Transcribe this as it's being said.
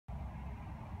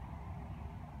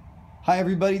Hi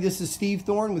everybody, this is Steve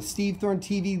Thorne with Steve Thorne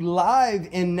TV live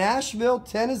in Nashville,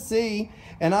 Tennessee,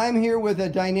 and I'm here with a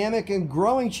dynamic and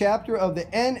growing chapter of the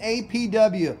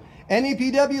NAPW.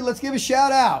 NAPW, let's give a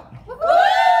shout out.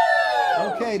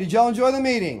 Okay, did y'all enjoy the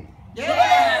meeting?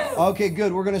 Yes! Okay,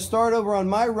 good. We're going to start over on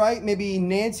my right, maybe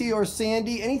Nancy or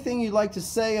Sandy. Anything you'd like to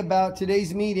say about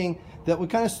today's meeting that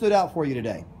would kind of stood out for you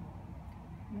today?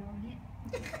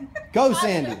 Go,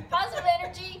 Sandy. Positive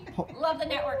energy. Love the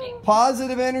networking.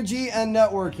 Positive energy and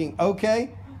networking.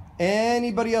 Okay.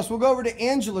 Anybody else? We'll go over to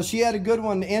Angela. She had a good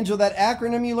one. Angela, that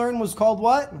acronym you learned was called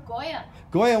what? Goya.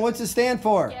 Goya. What's it stand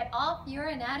for? Get off your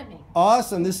anatomy.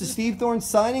 Awesome. This is Steve Thorne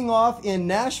signing off in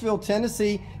Nashville,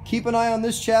 Tennessee. Keep an eye on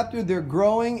this chapter. They're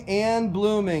growing and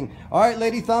blooming. All right,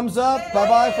 lady, thumbs up.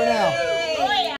 Bye-bye for now.